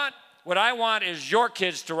I want? What I want is your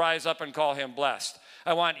kids to rise up and call him blessed.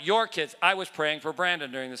 I want your kids. I was praying for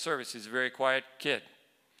Brandon during the service. He's a very quiet kid.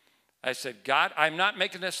 I said, God, I'm not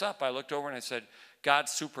making this up. I looked over and I said, God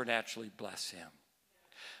supernaturally bless him.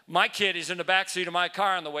 My kid is in the back seat of my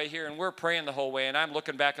car on the way here, and we're praying the whole way, and I'm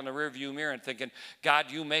looking back in the rearview mirror and thinking, God,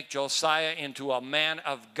 you make Josiah into a man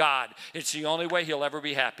of God. It's the only way he'll ever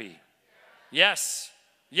be happy. Yes.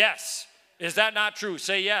 Yes. Is that not true?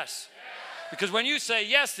 Say yes. Because when you say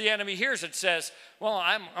yes, the enemy hears it, says, well,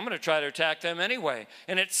 I'm going to try to attack them anyway.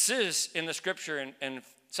 And it says in the scripture in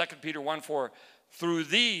 2 Peter 1:4, through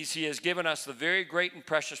these he has given us the very great and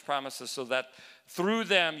precious promises so that through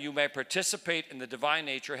them you may participate in the divine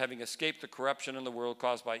nature, having escaped the corruption in the world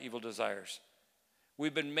caused by evil desires.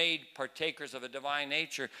 We've been made partakers of a divine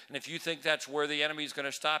nature. And if you think that's where the enemy is going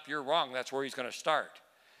to stop, you're wrong. That's where he's going to start.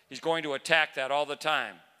 He's going to attack that all the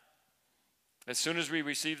time. As soon as we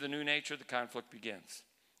receive the new nature, the conflict begins.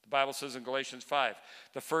 The Bible says in Galatians 5,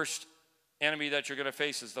 the first enemy that you're going to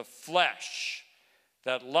face is the flesh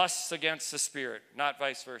that lusts against the spirit, not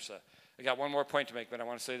vice versa. I got one more point to make, but I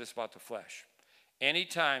want to say this about the flesh.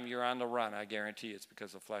 Anytime you're on the run, I guarantee it's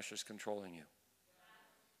because the flesh is controlling you.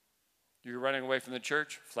 You're running away from the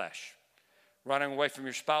church, flesh. Running away from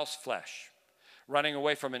your spouse, flesh. Running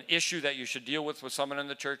away from an issue that you should deal with someone in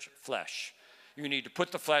the church, flesh. You need to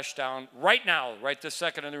put the flesh down right now, right this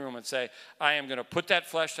second in the room and say, I am going to put that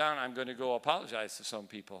flesh down. I'm going to go apologize to some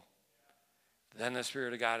people. Then the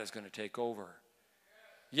Spirit of God is going to take over.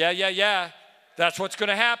 Yeah. That's what's going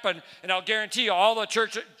to happen. And I'll guarantee you all the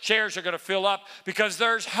church chairs are going to fill up because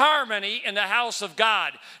there's harmony in the house of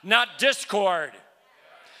God, not discord.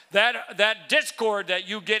 That discord that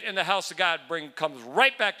you get in the house of God comes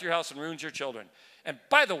right back to your house and ruins your children. And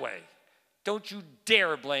by the way, don't you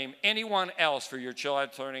dare blame anyone else for your children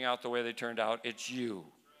turning out the way they turned out. It's you.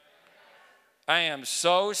 I am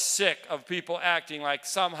so sick of people acting like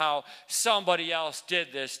somehow somebody else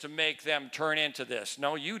did this to make them turn into this.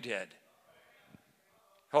 No, you did.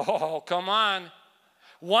 Oh, come on.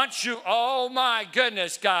 Once you, oh my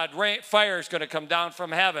goodness, God, fire is going to come down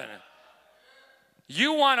from heaven.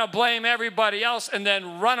 You want to blame everybody else and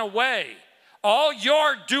then run away. All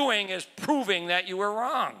you're doing is proving that you were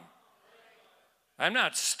wrong. I'm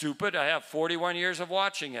not stupid. I have 41 years of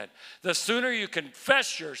watching it. The sooner you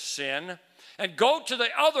confess your sin and go to the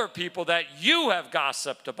other people that you have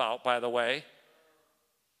gossiped about, by the way,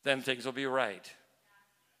 then things will be right.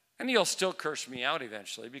 And you'll still curse me out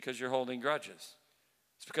eventually because you're holding grudges.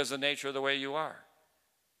 It's because of the nature of the way you are.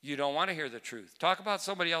 You don't want to hear the truth. Talk about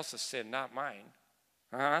somebody else's sin, not mine.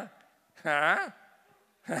 Huh? Huh?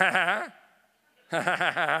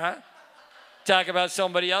 Talk about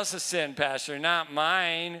somebody else's sin, Pastor, not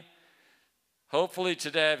mine. Hopefully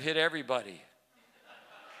today I've hit everybody.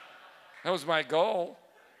 That was my goal.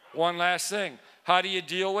 One last thing. How do you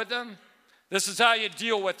deal with them? This is how you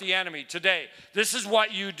deal with the enemy today. This is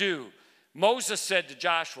what you do. Moses said to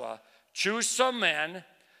Joshua, choose some men,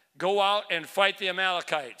 go out and fight the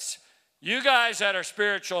Amalekites. You guys that are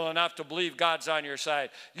spiritual enough to believe God's on your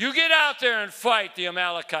side, you get out there and fight the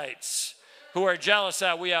Amalekites who are jealous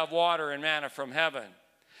that we have water and manna from heaven.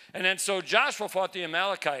 And then so Joshua fought the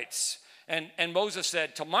Amalekites. And Moses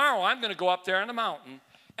said, tomorrow I'm going to go up there on the mountain,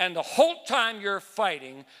 and the whole time you're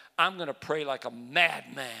fighting, I'm going to pray like a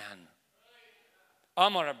madman.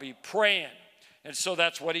 I'm going to be praying. And so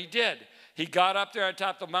that's what he did. He got up there on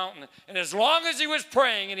top of the mountain, and as long as he was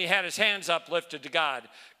praying and he had his hands uplifted to God,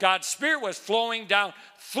 God's Spirit was flowing down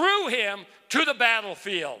through him to the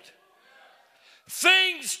battlefield.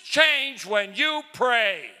 Things change when you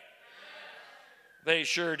pray. They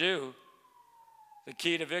sure do. The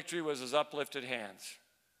key to victory was his uplifted hands.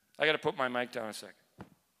 I got to put my mic down a second. Do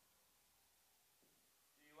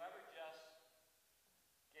you ever just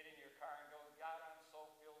get in your car and go, God, I'm so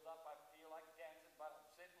filled up, I feel like dancing, but I'm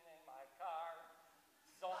sitting in my car.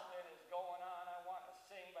 Something is going on, I want to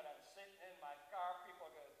sing, but I'm sitting in my car.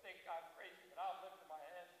 People are going to think I'm crazy, but I'll lift my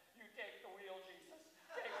hands. You take the wheel, Jesus.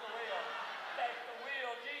 Take the wheel. Take the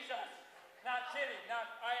wheel, Jesus. Not kidding.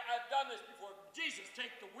 I've done this before. Jesus,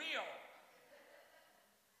 take the wheel.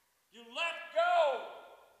 You let go.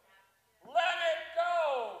 Let it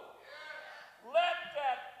go. Let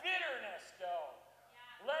that bitterness go.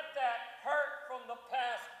 Let that hurt from the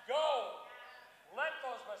past go. Let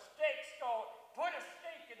those mistakes go. Put a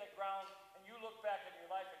stake in the ground, and you look back in your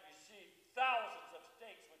life and you see thousands of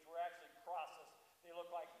stakes which were actually crosses. They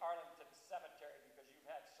look like Arlington Cemetery because you've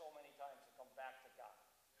had so many times to come back to God.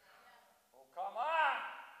 Oh, come on.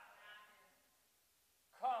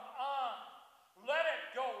 Come on. Let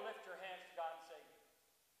it go. Lift your hands to God and say,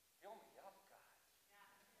 fill me up, God.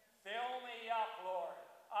 Fill me up, Lord.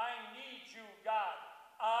 I need you, God.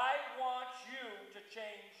 I want you to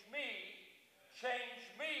change me. Change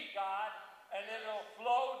me, God, and it'll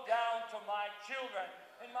flow down to my children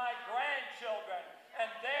and my grandchildren and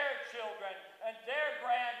their children and their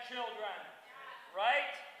grandchildren.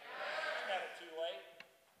 Right? It's never too late.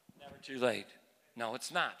 Never too late. No,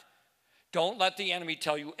 it's not. Don't let the enemy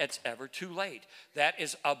tell you it's ever too late. That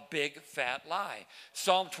is a big, fat lie.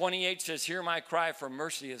 Psalm 28 says, hear my cry for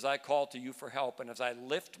mercy as I call to you for help, and as I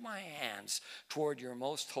lift my hands toward your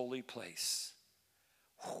most holy place.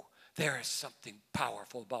 Whew, there is something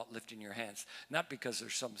powerful about lifting your hands. Not because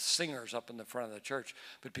there's some singers up in the front of the church,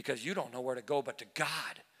 but because you don't know where to go but to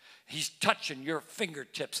God. He's touching your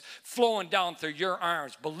fingertips, flowing down through your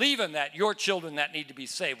arms, believing that your children that need to be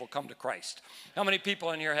saved will come to Christ. How many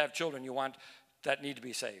people in here have children you want that need to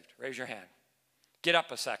be saved? Raise your hand. Get up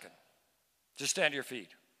a second. Just stand to your feet.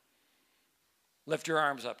 Lift your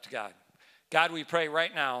arms up to God. God, we pray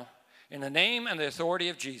right now in the name and the authority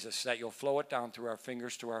of Jesus that you'll flow it down through our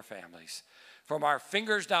fingers to our families. From our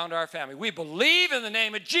fingers down to our family. We believe in the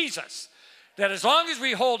name of Jesus that as long as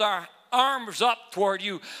we hold our arms up toward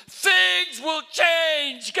you, things will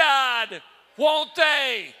change, God, won't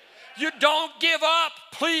they? You don't give up,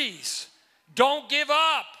 please. Don't give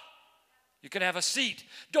up. You can have a seat.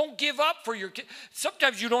 Don't give up for your kids.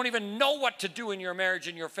 Sometimes you don't even know what to do in your marriage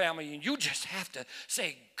and your family, and you just have to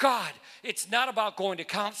say, God, it's not about going to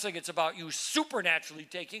counseling, it's about you supernaturally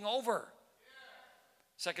taking over.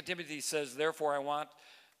 2 Timothy says, therefore I want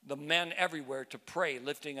the men everywhere to pray,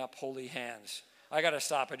 lifting up holy hands. I got to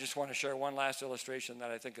stop. I just want to share one last illustration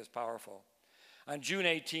that I think is powerful. On June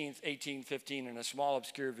 18th, 1815, in a small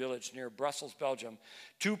obscure village near Brussels, Belgium,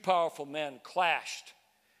 two powerful men clashed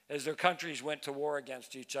as their countries went to war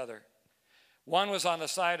against each other. One was on the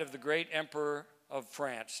side of the great emperor of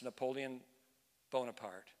France, Napoleon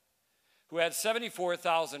Bonaparte, who had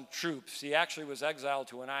 74,000 troops. He actually was exiled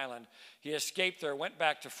to an island. He escaped there, went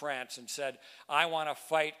back to France, and said, I want to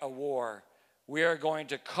fight a war. We are going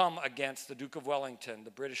to come against the Duke of Wellington,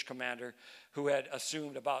 the British commander, who had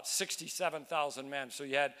assumed about 67,000 men. So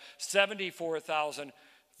you had 74,000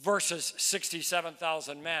 versus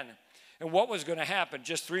 67,000 men. And what was going to happen?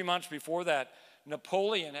 Just 3 months before that,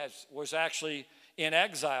 Napoleon was actually in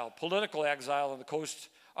exile, political exile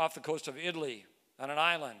off the coast of Italy on an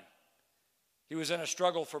island. He was in a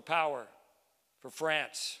struggle for power for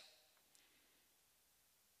France.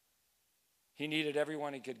 He needed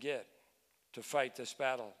everyone he could get to fight this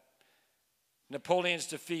battle. Napoleon's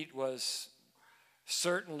defeat was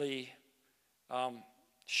certainly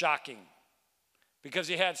shocking because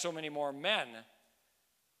he had so many more men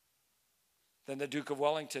than the Duke of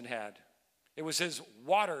Wellington had. It was his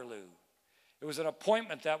Waterloo. It was an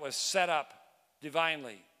appointment that was set up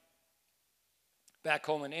divinely. Back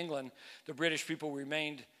home in England, the British people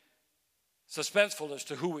remained suspenseful as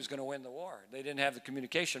to who was going to win the war. They didn't have the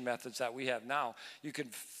communication methods that we have now. You can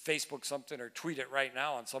Facebook something or tweet it right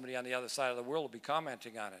now, and somebody on the other side of the world will be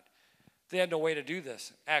commenting on it. They had no way to do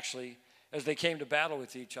this. Actually, as they came to battle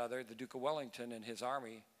with each other, the Duke of Wellington and his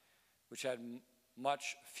army, which had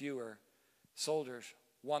much fewer soldiers,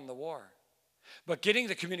 won the war. But getting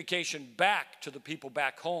the communication back to the people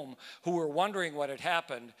back home who were wondering what had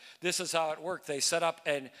happened, this is how it worked. They set up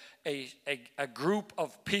a group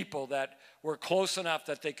of people that were close enough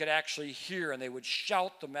that they could actually hear, and they would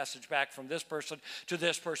shout the message back from this person to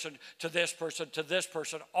this person to this person to this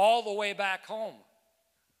person all the way back home.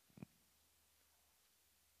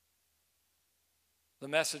 The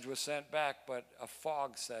message was sent back, but a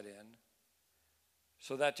fog set in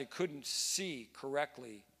so that they couldn't see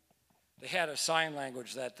correctly. They had a sign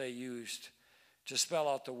language that they used to spell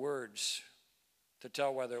out the words to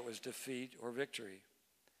tell whether it was defeat or victory.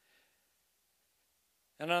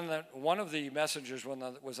 And one of the messengers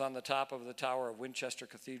was on the top of the tower of Winchester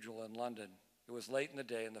Cathedral in London. It was late in the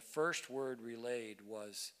day, and the first word relayed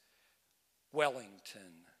was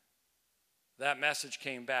Wellington. That message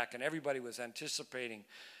came back, and everybody was anticipating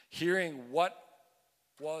hearing what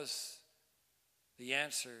was the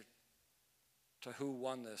answer to who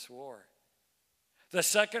won this war. The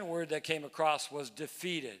second word that came across was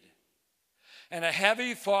defeated. And a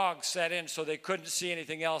heavy fog set in so they couldn't see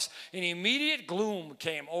anything else. An immediate gloom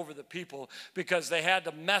came over the people because they had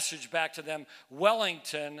the message back to them,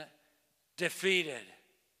 Wellington defeated.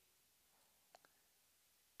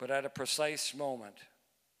 But at a precise moment,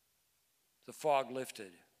 the fog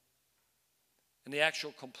lifted. And the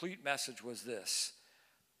actual complete message was this: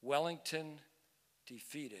 Wellington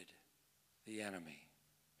defeated the enemy.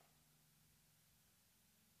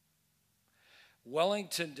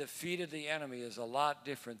 Wellington defeated the enemy is a lot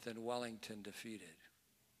different than Wellington defeated.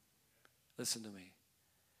 Listen to me.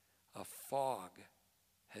 A fog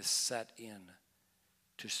has set in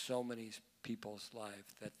to so many people's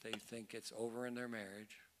life that they think it's over in their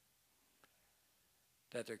marriage,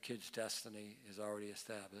 that their kid's destiny is already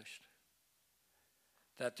established,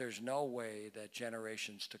 that there's no way that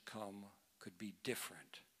generations to come could be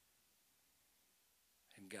different.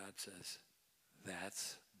 And God says,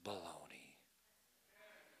 that's baloney.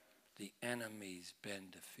 The enemy's been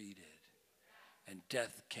defeated, and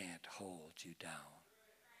death can't hold you down.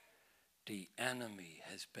 The enemy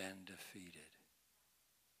has been defeated.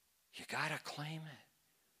 You got to claim it.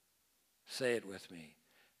 Say it with me.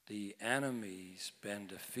 The enemy's been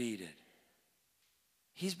defeated.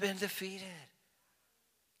 He's been defeated.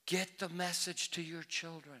 Get the message to your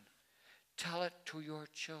children. Tell it to your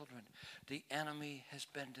children. The enemy has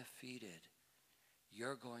been defeated.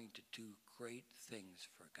 You're going to do great things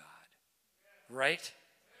for God. Right?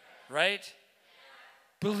 Right?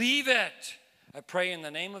 Believe it. I pray in the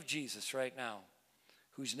name of Jesus right now,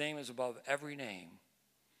 whose name is above every name,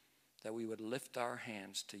 that we would lift our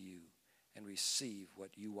hands to you and receive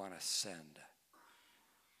what you want to send.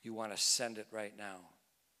 You want to send it right now.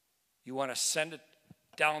 You want to send it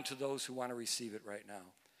down to those who want to receive it right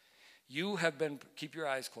now. You have been, keep your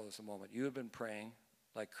eyes closed a moment. You have been praying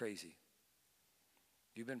like crazy.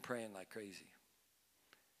 You've been praying like crazy.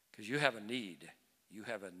 Because you have a need. You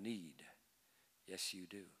have a need. Yes, you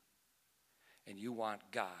do. And you want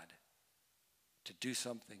God to do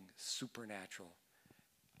something supernatural.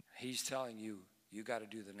 He's telling you, you got to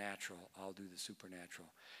do the natural. I'll do the supernatural.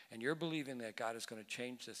 And you're believing that God is going to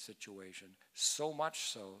change this situation so much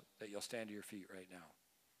so that you'll stand to your feet right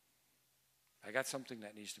now. I got something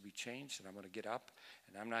that needs to be changed, and I'm going to get up,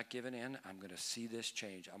 and I'm not giving in. I'm going to see this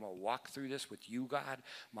change. I'm going to walk through this with you, God.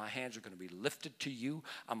 My hands are going to be lifted to you.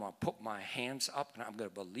 I'm going to put my hands up, and I'm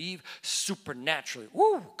going to believe supernaturally.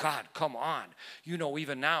 Woo, God, come on. You know,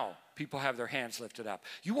 even now, people have their hands lifted up.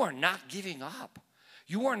 You are not giving up.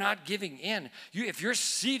 You are not giving in. If you're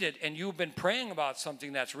seated and you've been praying about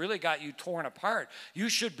something that's really got you torn apart, you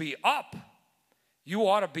should be up. You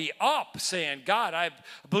ought to be up saying, God, I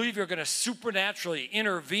believe you're going to supernaturally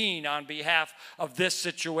intervene on behalf of this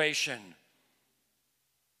situation.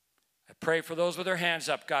 I pray for those with their hands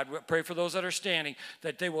up, God. I pray for those that are standing,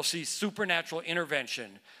 that they will see supernatural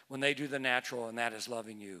intervention when they do the natural, and that is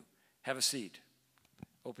loving you. Have a seat.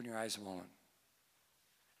 Open your eyes a moment.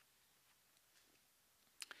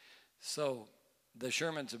 So the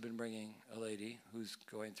Shermans have been bringing a lady who's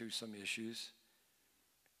going through some issues,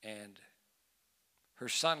 and her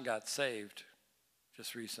son got saved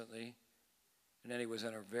just recently, and then he was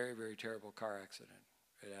in a very, very terrible car accident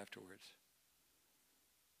right afterwards.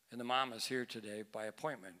 And the mom is here today by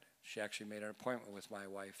appointment. She actually made an appointment with my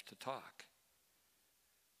wife to talk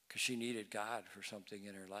because she needed God for something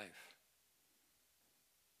in her life.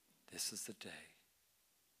 This is the day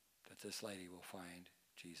that this lady will find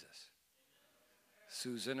Jesus.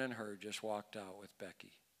 Susan and her just walked out with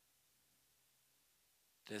Becky.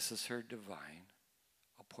 This is her divine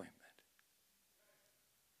appointment.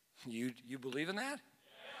 You believe in that?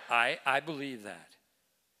 I believe that.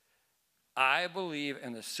 I believe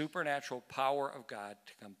in the supernatural power of God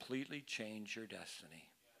to completely change your destiny.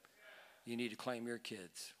 You need to claim your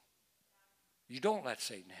kids. You don't let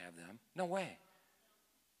Satan have them. No way.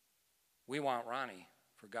 We want Ronnie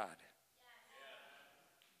for God.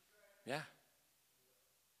 Yeah.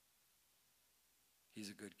 He's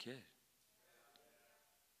a good kid.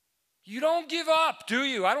 You don't give up, do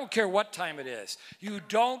you? I don't care what time it is. You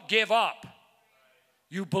don't give up.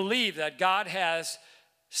 You believe that God has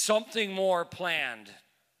something more planned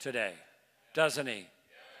today, doesn't he?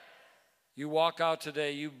 You walk out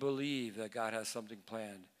today, you believe that God has something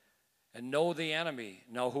planned. And know the enemy,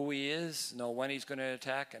 know who he is, know when he's going to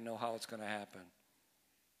attack, and know how it's going to happen.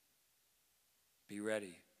 Be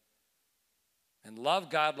ready. And love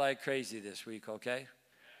God like crazy this week, okay?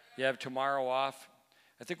 You have tomorrow off.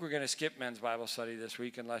 I think we're going to skip men's Bible study this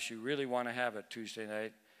week unless you really want to have it Tuesday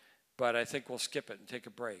night. But I think we'll skip it and take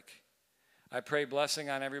a break. I pray blessing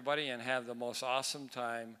on everybody and have the most awesome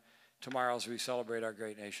time tomorrow as we celebrate our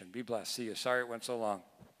great nation. Be blessed. See you. Sorry it went so long.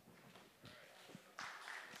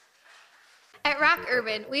 At Rock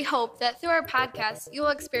Urban, we hope that through our podcast, you will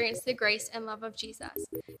experience the grace and love of Jesus.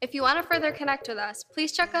 If you want to further connect with us,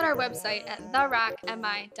 please check out our website at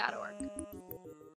therockmi.org.